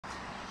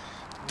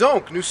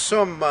Donc, nous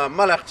sommes à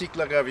Malartic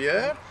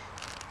Lagraviere.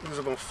 Nous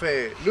avons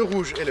fait le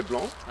rouge et le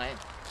blanc. Ouais.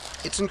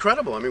 It's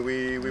incredible. I mean,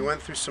 we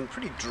went through some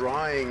pretty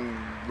drying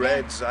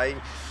reds. I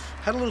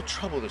had a little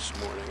trouble this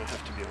morning, I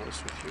have to be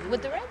honest with you.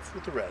 With the reds?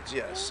 With the reds,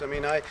 yes. I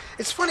mean,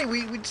 it's funny,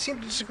 we seem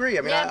to disagree.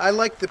 I mean, Yeah. I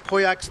like the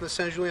Pauillacs and the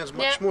Saint-Julians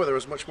much more. There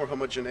was much more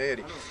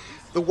homogeneity.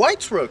 The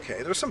whites were okay.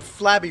 There were some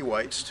flabby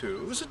whites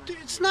too.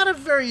 It's not a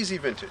very easy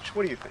vintage.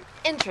 What do you think?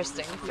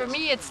 Interesting. For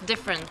me, it's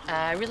different.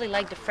 I really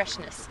like the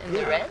freshness in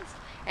the reds,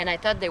 and I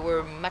thought they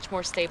were much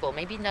more stable.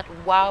 Maybe not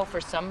wow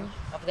for some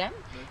of them,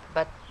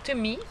 but to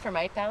me, for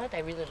my palate, I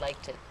really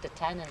liked it. The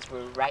tannins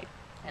were ripe,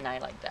 and I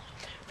like that.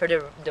 For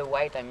the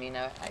white, I mean,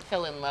 I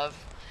fell in love.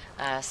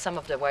 Some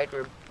of the white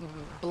were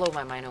blow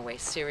my mind away.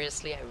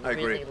 Seriously, I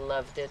really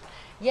loved it.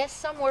 Yes,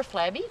 some were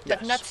flabby,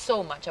 but not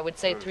so much. I would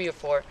say 3 or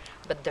 4,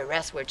 but the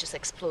rest were just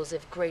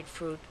explosive,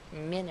 grapefruit,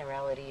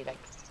 minerality, like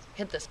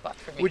hit the spot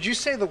for me. Would you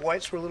say the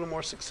whites were a little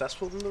more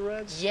successful than the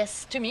reds?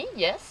 Yes, to me,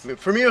 yes. I mean,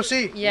 for me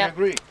aussi, Yeah. I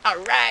agree. All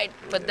right,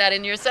 put that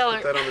in your cellar.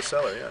 Put that on the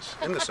cellar, yes.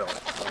 In the cellar.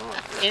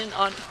 In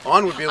on.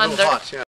 On would be a little Under. hot, yeah.